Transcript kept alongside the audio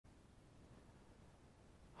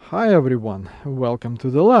Hi everyone, welcome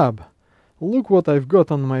to the lab. Look what I've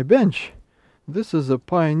got on my bench. This is a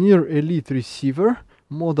Pioneer Elite receiver,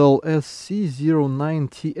 model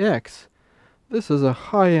SC-09TX. This is a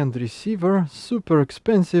high-end receiver, super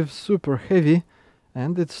expensive, super heavy,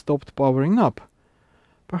 and it stopped powering up.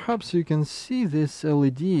 Perhaps you can see this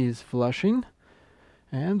LED is flashing,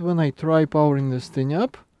 and when I try powering this thing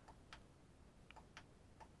up,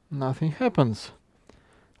 nothing happens.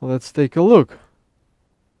 Let's take a look.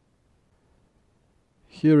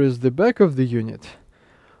 Here is the back of the unit.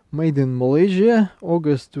 Made in Malaysia,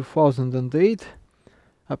 August 2008.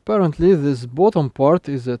 Apparently this bottom part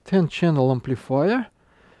is a 10-channel amplifier,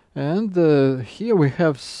 and here we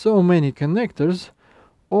have so many connectors,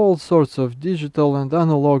 all sorts of digital and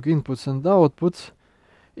analog inputs and outputs,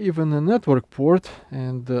 even a network port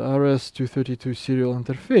and the RS-232 serial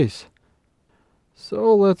interface.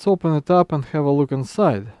 So let's open it up and have a look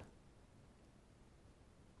inside.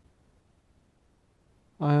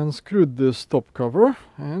 I unscrewed this top cover,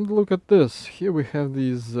 and look at this. Here we have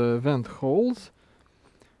these vent holes,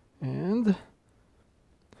 and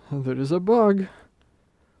there is a bug.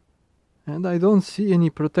 And I don't see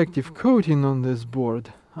any protective coating on this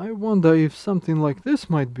board. I wonder if something like this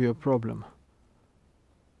might be a problem.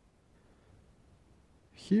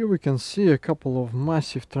 Here we can see a couple of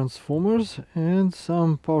massive transformers and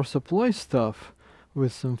some power supply stuff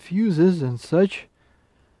with some fuses and such.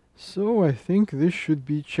 So I think this should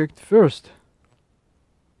be checked first.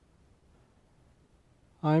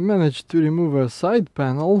 I managed to remove a side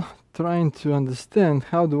panel, trying to understand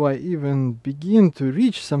how do I even begin to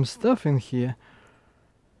reach some stuff in here.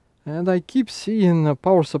 And I keep seeing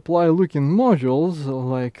power supply looking modules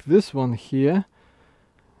like this one here.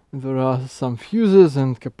 There are some fuses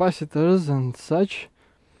and capacitors and such.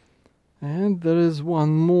 And there is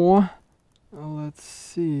one more. Let's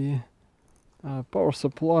see. Power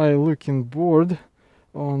supply looking board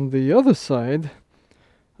on the other side.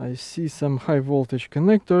 I see some high voltage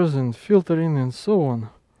connectors and filtering and so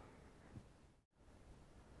on.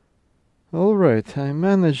 Alright, I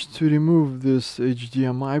managed to remove this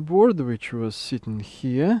HDMI board which was sitting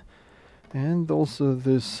here, and also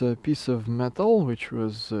this piece of metal which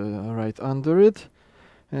was right under it,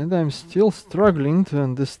 and I'm still struggling to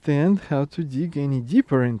understand how to dig any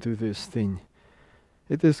deeper into this thing.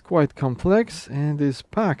 It is quite complex and is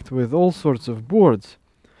packed with all sorts of boards,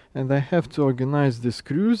 and I have to organize the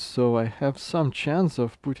screws so I have some chance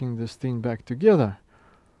of putting this thing back together.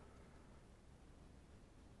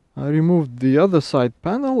 I removed the other side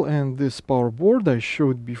panel and this power board I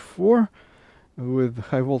showed before with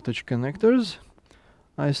high voltage connectors.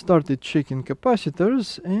 I started checking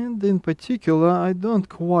capacitors, and in particular I don't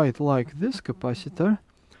quite like this capacitor,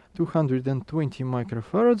 220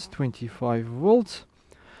 microfarads, 25 volts.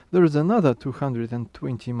 There is another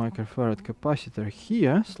 220 microfarad capacitor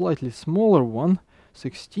here, slightly smaller one,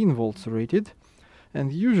 16 volts rated,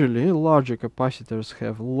 and usually larger capacitors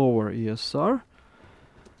have lower ESR.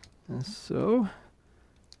 And so,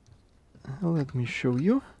 let me show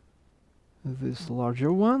you. This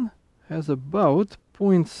larger one has about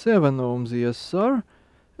 0.7 ohms ESR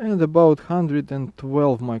and about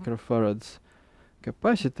 112 microfarads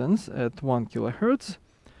capacitance at 1 kilohertz.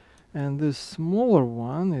 And this smaller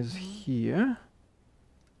one is here,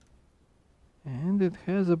 and it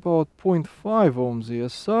has about 0.5 ohms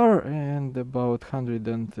ESR and about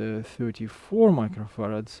 134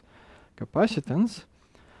 microfarads capacitance.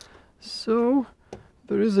 So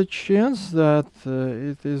there is a chance that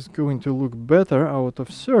it is going to look better out of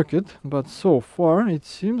circuit, but so far it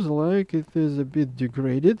seems like it is a bit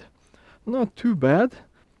degraded. Not too bad.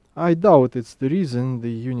 I doubt it's the reason the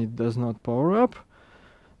unit does not power up.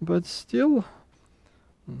 But still,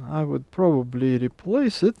 I would probably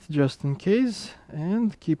replace it just in case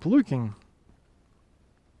and keep looking.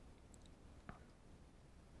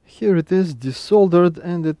 Here it is desoldered,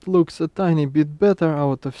 and it looks a tiny bit better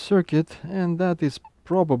out of circuit, and that is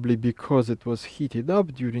probably because it was heated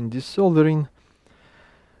up during desoldering.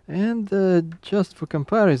 And just for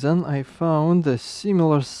comparison, I found a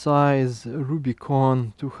similar size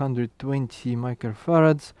Rubicon 220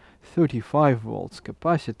 microfarads 35 volts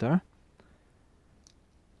capacitor,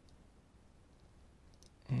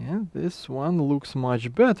 and this one looks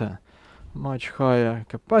much better, much higher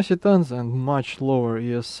capacitance and much lower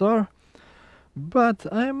ESR, but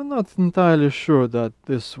I'm not entirely sure that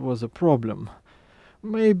this was a problem.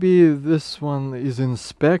 Maybe this one is in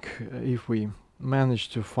spec if we manage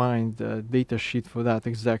to find a datasheet for that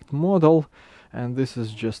exact model, and this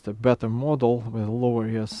is just a better model with lower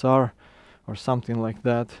ESR or something like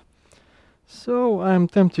that. So I'm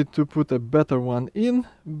tempted to put a better one in,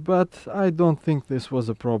 but I don't think this was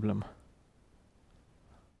a problem.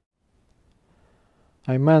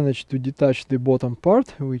 I managed to detach the bottom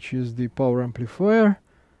part, which is the power amplifier.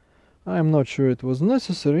 I'm not sure it was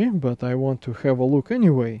necessary, but I want to have a look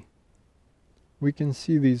anyway. We can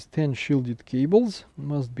see these 10 shielded cables,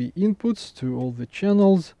 must be inputs to all the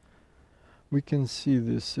channels. We can see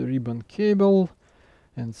this ribbon cable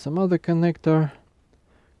and some other connector.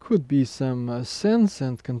 Could be some sense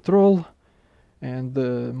and control, and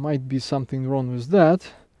might be something wrong with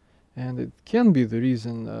that, and it can be the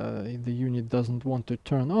reason the unit doesn't want to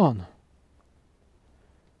turn on.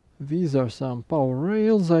 These are some power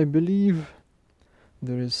rails, I believe.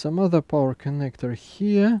 There is some other power connector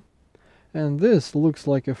here. And this looks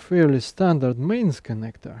like a fairly standard mains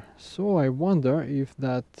connector, so I wonder if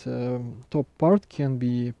that top part can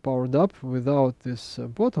be powered up without this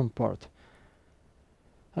bottom part.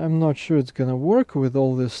 I'm not sure it's gonna work with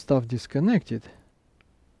all this stuff disconnected.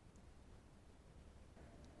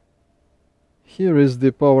 Here is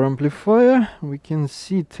the power amplifier. We can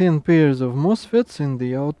see 10 pairs of MOSFETs in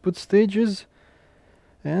the output stages,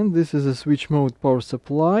 and this is a switch mode power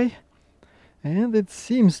supply. And it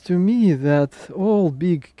seems to me that all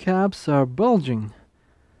big caps are bulging.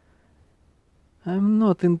 I'm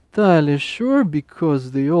not entirely sure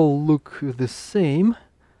because they all look the same.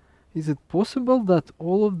 Is it possible that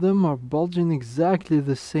all of them are bulging exactly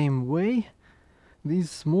the same way? These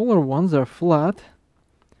smaller ones are flat,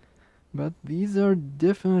 but these are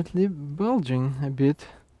definitely bulging a bit.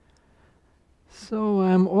 So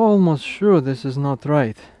I'm almost sure this is not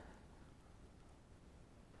right.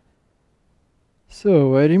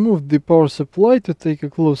 So I removed the power supply to take a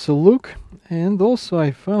closer look, and also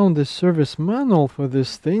I found a service manual for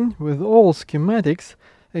this thing with all schematics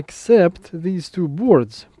except these two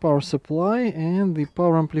boards, power supply and the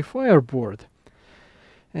power amplifier board.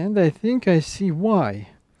 And I think I see why.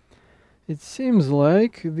 It seems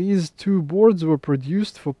like these two boards were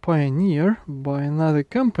produced for Pioneer by another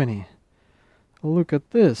company. Look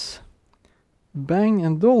at this. Bang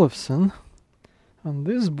and Olufsen on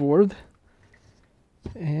this board,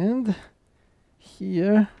 and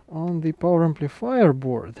here on the power amplifier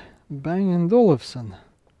board, Bang & Olufsen.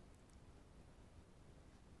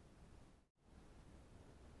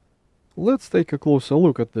 Let's take a closer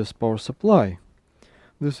look at this power supply.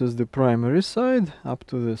 This is the primary side up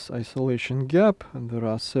to this isolation gap, and there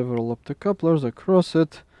are several optocouplers across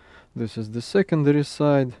it. This is the secondary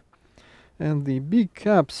side, and the big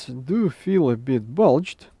caps do feel a bit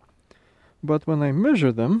bulged, but when I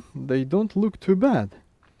measure them, they don't look too bad.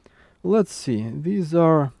 Let's see, these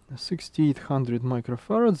are 6800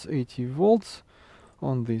 microfarads, 80 volts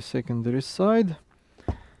on the secondary side.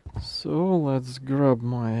 So let's grab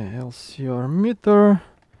my LCR meter,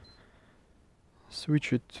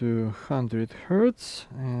 switch it to 100 Hertz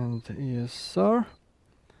and ESR.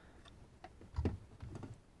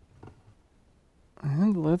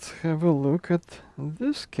 And let's have a look at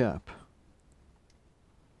this cap.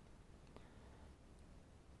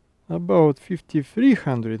 About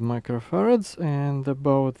 5300 microfarads and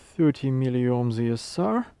about 30 milliohms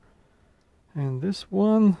ESR, and this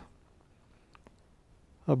one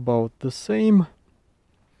about the same.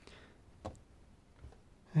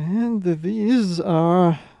 And these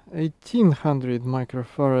are 1800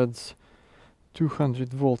 microfarads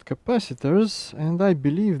 200 volt capacitors, and I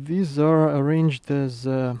believe these are arranged as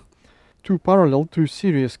two parallel, two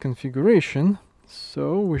series configuration.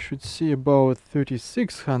 So we should see about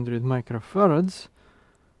 3600 microfarads,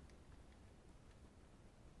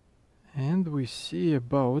 and we see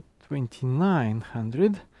about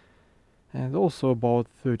 2900, and also about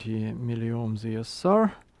 30 milliohms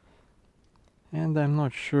ESR, and I'm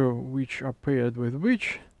not sure which are paired with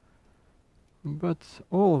which, but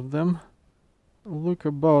all of them look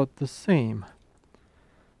about the same.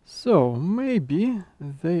 So maybe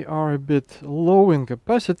they are a bit low in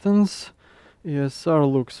capacitance. ESR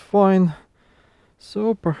looks fine,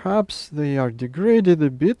 so perhaps they are degraded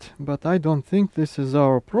a bit, but I don't think this is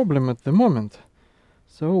our problem at the moment.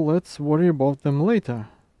 So let's worry about them later.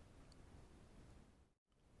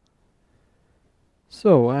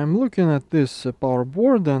 So I'm looking at this power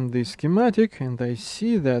board and the schematic, and I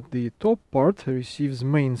see that the top part receives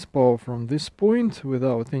mains power from this point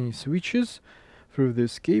without any switches through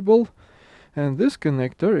this cable. And this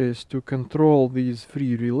connector is to control these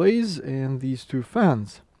three relays and these two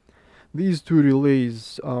fans. These two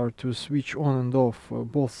relays are to switch on and off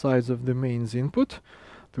both sides of the mains input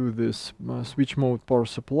to this switch mode power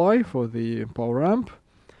supply for the power amp.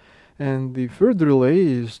 And the third relay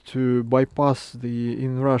is to bypass the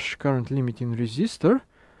inrush current limiting resistor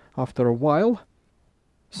after a while.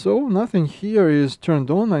 So nothing here is turned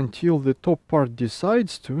on until the top part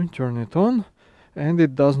decides to turn it on, and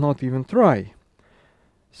it does not even try.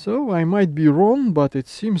 So I might be wrong, but it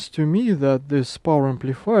seems to me that this power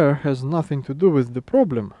amplifier has nothing to do with the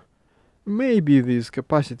problem. Maybe these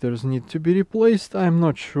capacitors need to be replaced, I'm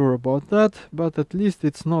not sure about that, but at least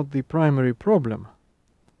it's not the primary problem.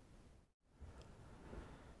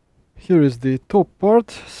 Here is the top part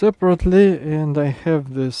separately, and I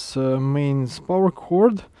have this mains power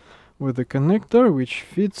cord with a connector which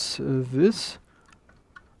fits this,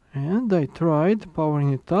 and I tried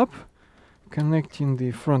powering it up, connecting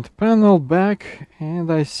the front panel back,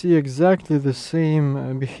 and I see exactly the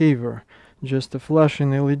same behavior, just a flashing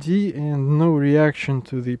LED and no reaction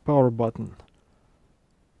to the power button.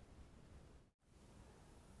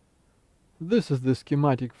 This is the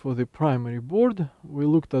schematic for the primary board. We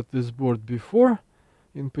looked at this board before.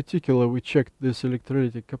 In particular, we checked this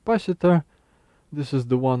electrolytic capacitor. This is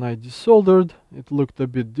the one I desoldered. It looked a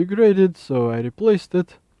bit degraded, so I replaced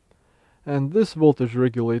it. And this voltage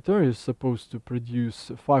regulator is supposed to produce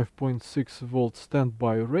 5.6 volt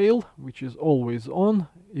standby rail, which is always on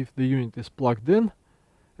if the unit is plugged in.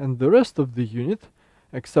 And the rest of the unit,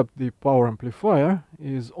 except the power amplifier,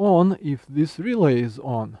 is on if this relay is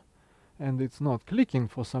on. And it's not clicking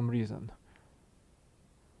for some reason.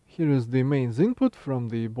 Here is the mains input from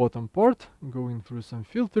the bottom part, going through some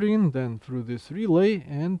filtering, then through this relay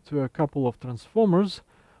and to a couple of transformers,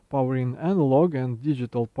 powering analog and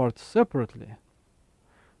digital parts separately.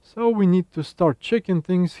 So we need to start checking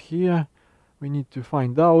things here. We need to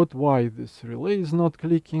find out why this relay is not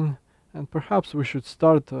clicking, and perhaps we should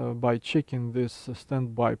start by checking this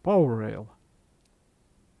standby power rail.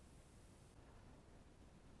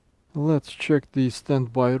 Let's check the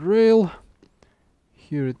standby rail.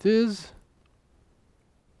 Here it is.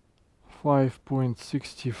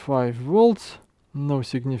 5.65 volts. No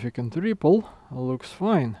significant ripple. Looks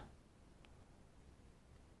fine.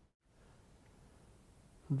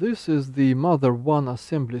 This is the Mother 1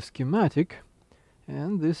 assembly schematic,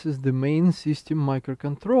 and this is the main system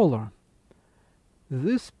microcontroller.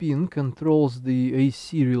 This pin controls the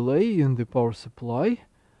AC relay in the power supply,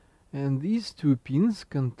 and these two pins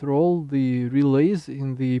control the relays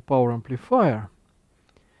in the power amplifier.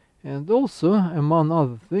 And also, among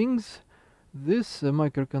other things, this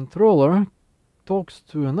microcontroller talks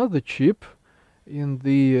to another chip in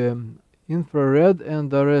the infrared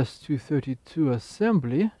and RS-232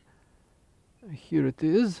 assembly. Here it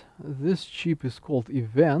is. This chip is called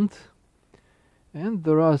Event, and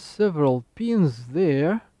there are several pins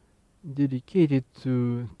there dedicated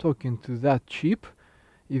to talking to that chip.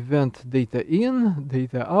 Event data in,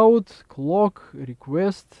 data out, clock,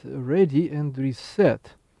 request, ready and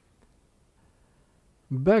reset.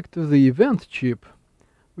 Back to the event chip,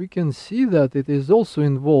 we can see that it is also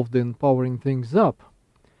involved in powering things up.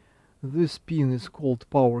 This pin is called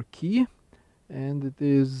power key, and it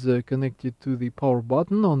is connected to the power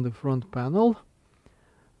button on the front panel.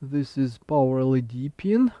 This is power LED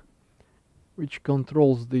pin, which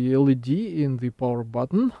controls the LED in the power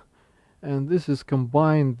button. And this is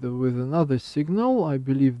combined with another signal. I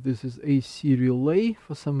believe this is AC relay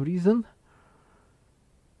for some reason.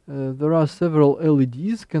 There are several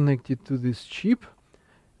LEDs connected to this chip.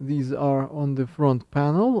 These are on the front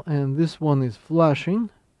panel, and this one is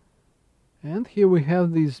flashing. And here we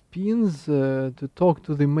have these pins to talk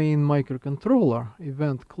to the main microcontroller.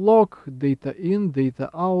 Event clock, data in,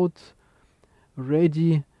 data out,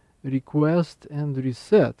 ready, request and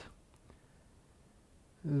reset.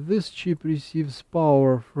 This chip receives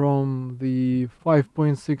power from the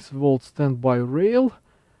 5.6 volt standby rail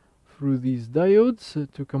through these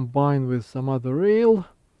diodes to combine with some other rail,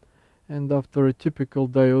 and after a typical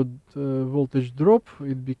diode voltage drop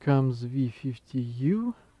it becomes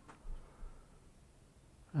V50U,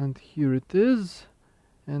 and here it is.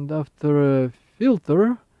 And after a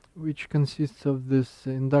filter, which consists of this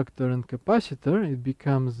inductor and capacitor, it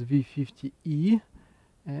becomes V50E,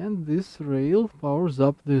 and this rail powers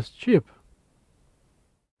up this chip.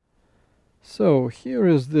 So here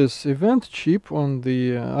is this event chip on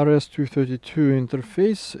the RS-232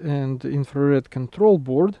 interface and infrared control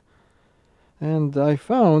board, and I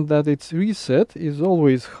found that its reset is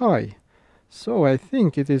always high. So I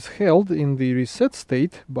think it is held in the reset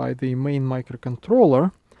state by the main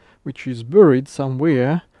microcontroller, which is buried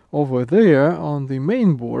somewhere over there on the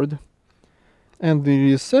main board. And the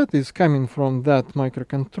reset is coming from that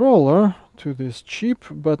microcontroller to this chip,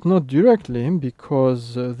 but not directly,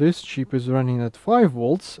 because this chip is running at 5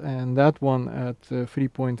 volts and that one at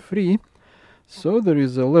 3.3. So there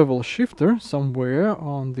is a level shifter somewhere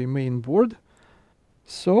on the main board.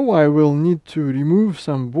 So I will need to remove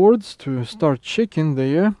some boards to start checking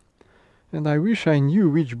there, and I wish I knew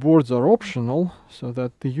which boards are optional, so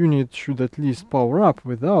that the unit should at least power up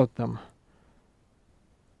without them.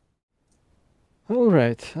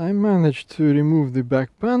 Alright, I managed to remove the back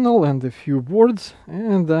panel and a few boards,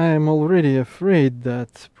 and I am already afraid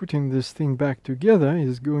that putting this thing back together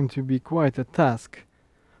is going to be quite a task.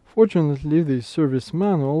 Fortunately, the service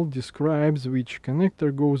manual describes which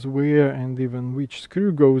connector goes where and even which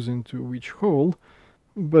screw goes into which hole,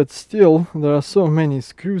 but still, there are so many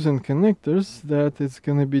screws and connectors that it's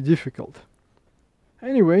gonna be difficult.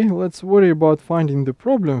 Anyway, let's worry about finding the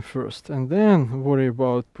problem first, and then worry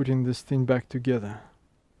about putting this thing back together.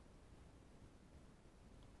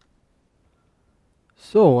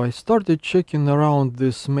 So, I started checking around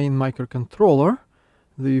this main microcontroller.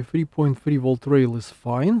 The 3.3 volt rail is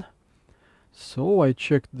fine. So, I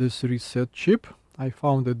checked this reset chip. I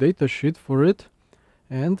found a datasheet for it.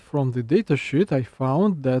 And from the datasheet I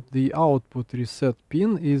found that the output reset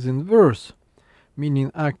pin is inverse,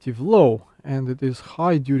 meaning active low, and it is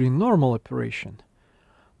high during normal operation.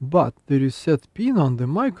 But the reset pin on the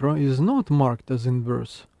micro is not marked as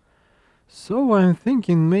inverse. So I'm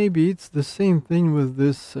thinking maybe it's the same thing with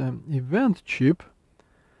this event chip.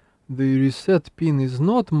 The reset pin is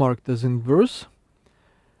not marked as inverse,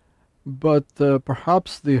 but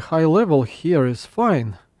perhaps the high level here is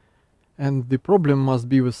fine, and the problem must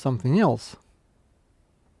be with something else.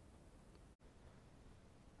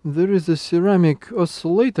 There is a ceramic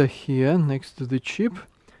oscillator here next to the chip,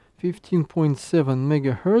 15.7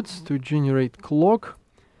 MHz to generate clock,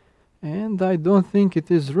 and I don't think it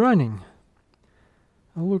is running.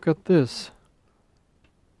 Look at this.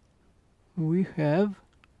 We have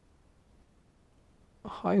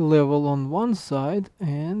high level on one side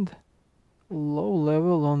and low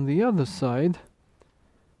level on the other side,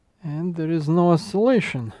 and there is no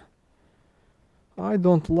oscillation. I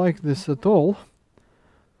don't like this at all.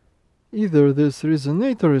 Either this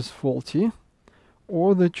resonator is faulty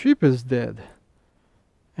or the chip is dead,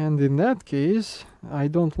 and in that case I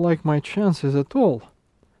don't like my chances at all,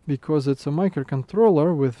 because it's a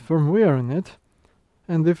microcontroller with firmware in it,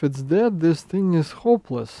 and if it's dead this thing is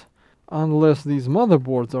hopeless unless these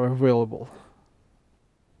motherboards are available.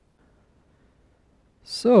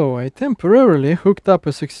 So I temporarily hooked up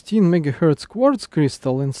a 16 MHz quartz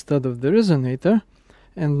crystal instead of the resonator,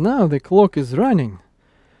 and now the clock is running.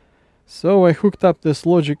 So I hooked up this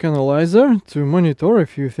logic analyzer to monitor a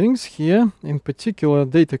few things here, in particular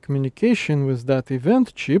data communication with that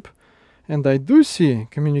event chip, and I do see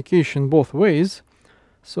communication both ways,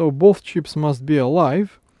 so both chips must be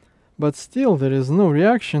alive, but still there is no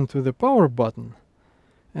reaction to the power button.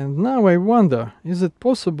 And now I wonder, is it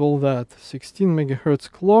possible that 16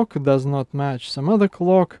 MHz clock does not match some other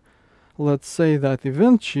clock? Let's say that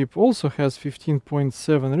event chip also has 15.7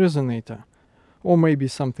 resonator. Or maybe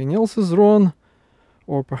something else is wrong,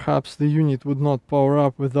 or perhaps the unit would not power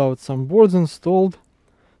up without some boards installed.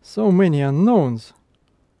 So many unknowns.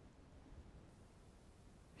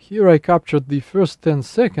 Here I captured the first 10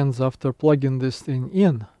 seconds after plugging this thing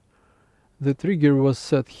in. The trigger was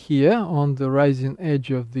set here on the rising edge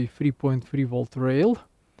of the 3.3 volt rail.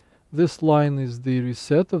 This line is the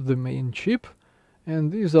reset of the main chip,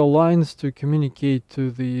 and these are lines to communicate to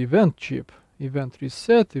the event chip. Event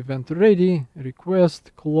reset, event ready,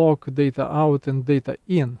 request, clock, data out and data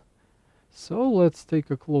in. So let's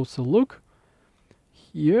take a closer look.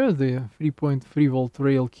 Here the 3.3 volt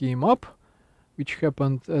rail came up, which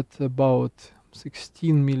happened at about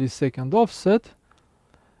 16 millisecond offset,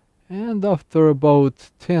 and after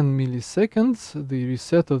about 10 milliseconds the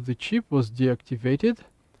reset of the chip was deactivated,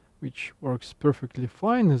 which works perfectly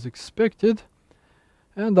fine as expected,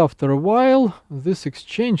 and after a while this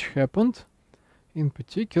exchange happened. In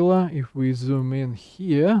particular, if we zoom in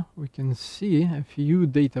here, we can see a few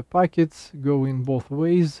data packets going both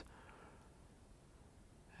ways,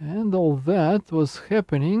 and all that was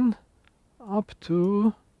happening up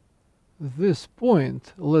to this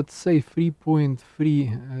point, let's say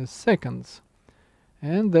 3.3 seconds,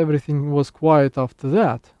 and everything was quiet after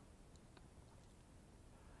that.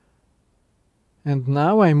 And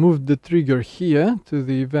now I moved the trigger here to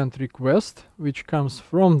the event request, which comes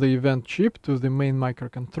from the event chip to the main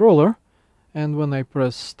microcontroller, and when I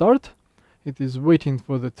press start, it is waiting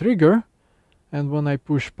for the trigger, and when I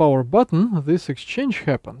push power button, this exchange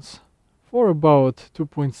happens. For about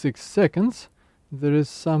 2.6 seconds, there is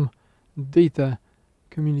some data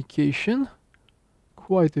communication,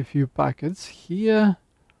 quite a few packets here,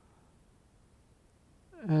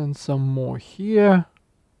 and some more here,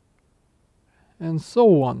 and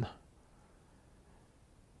so on.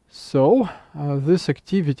 So, this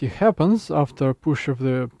activity happens after a push of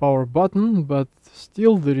the power button, but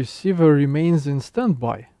still the receiver remains in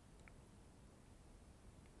standby.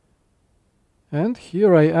 And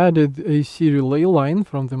here I added a AC relay line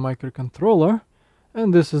from the microcontroller,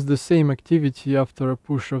 and this is the same activity after a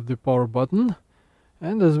push of the power button.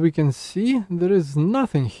 And as we can see, there is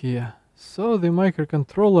nothing here, so the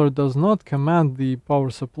microcontroller does not command the power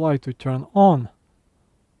supply to turn on.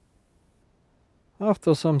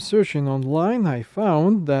 After some searching online, I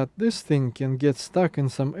found that this thing can get stuck in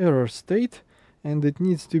some error state and it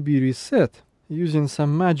needs to be reset using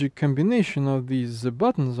some magic combination of these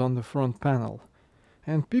buttons on the front panel.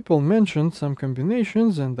 And people mentioned some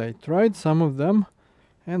combinations and I tried some of them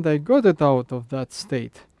and I got it out of that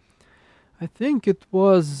state. I think it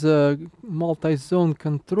was multi-zone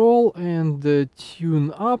control and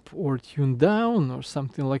tune up or tune down or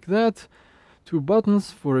something like that. 2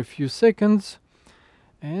 buttons for a few seconds.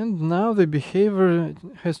 And now the behavior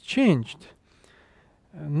has changed.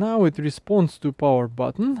 Now it responds to power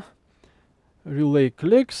button. Relay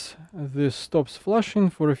clicks, this stops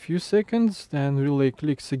flashing for a few seconds, then relay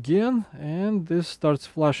clicks again, and this starts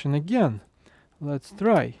flashing again. Let's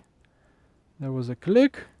try. There was a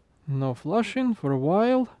click, no flashing for a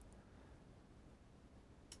while.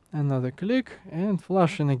 Another click, and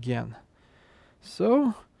flashing again.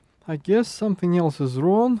 So, I guess something else is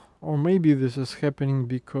wrong, or maybe this is happening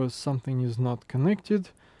because something is not connected.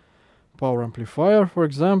 Power amplifier, for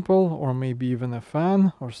example, or maybe even a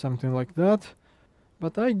fan or something like that.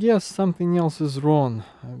 But I guess something else is wrong.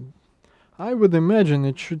 I would imagine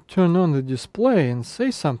it should turn on the display and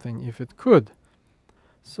say something if it could.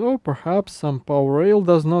 So perhaps some power rail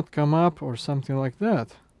does not come up or something like that.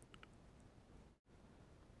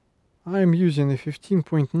 I am using a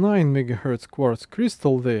 15.9 MHz quartz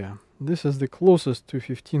crystal there. This is the closest to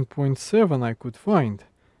 15.7 I could find,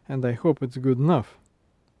 and I hope it's good enough.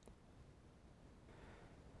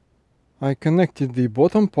 I connected the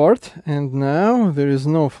bottom part, and now there is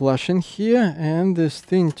no flashing here, and this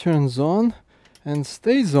thing turns on and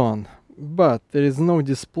stays on. But there is no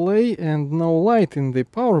display and no light in the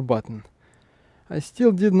power button. I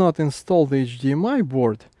still did not install the HDMI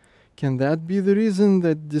board. Can that be the reason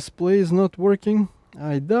that display is not working?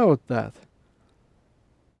 I doubt that.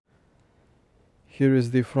 Here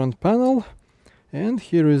is the front panel, and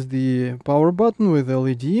here is the power button with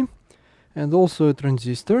LED, and also a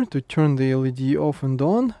transistor to turn the LED off and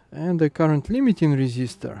on, and a current limiting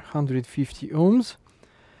resistor, 150 ohms.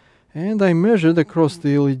 And I measured across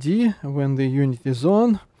the LED when the unit is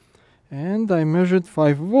on, and I measured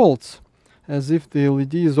 5 volts, as if the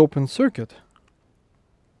LED is open circuit.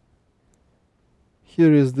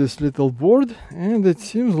 Here is this little board, and it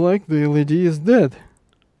seems like the LED is dead.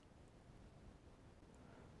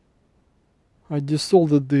 I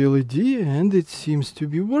desoldered the LED and it seems to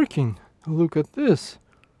be working. Look at this.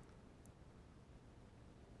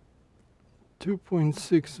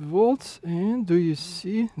 2.6 volts, and do you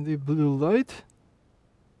see the blue light?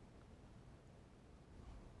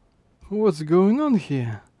 What's going on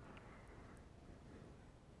here?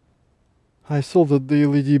 I soldered the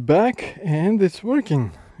LED back and it's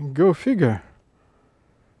working. Go figure.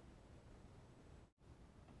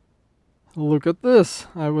 Look at this.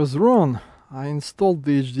 I was wrong. I installed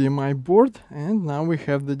the HDMI board and now we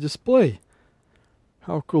have the display.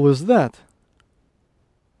 How cool is that?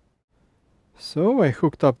 So I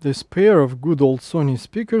hooked up this pair of good old Sony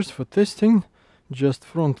speakers for testing, just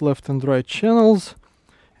front, left and right channels,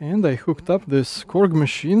 and I hooked up this Korg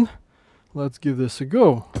machine. Let's give this a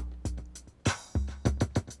go.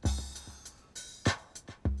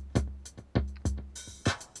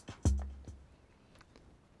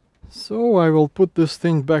 So I will put this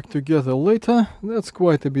thing back together later. That's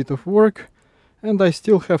quite a bit of work, and I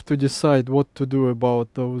still have to decide what to do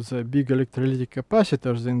about those big electrolytic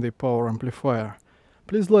capacitors in the power amplifier.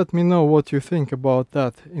 Please let me know what you think about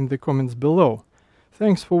that in the comments below.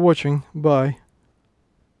 Thanks for watching, bye.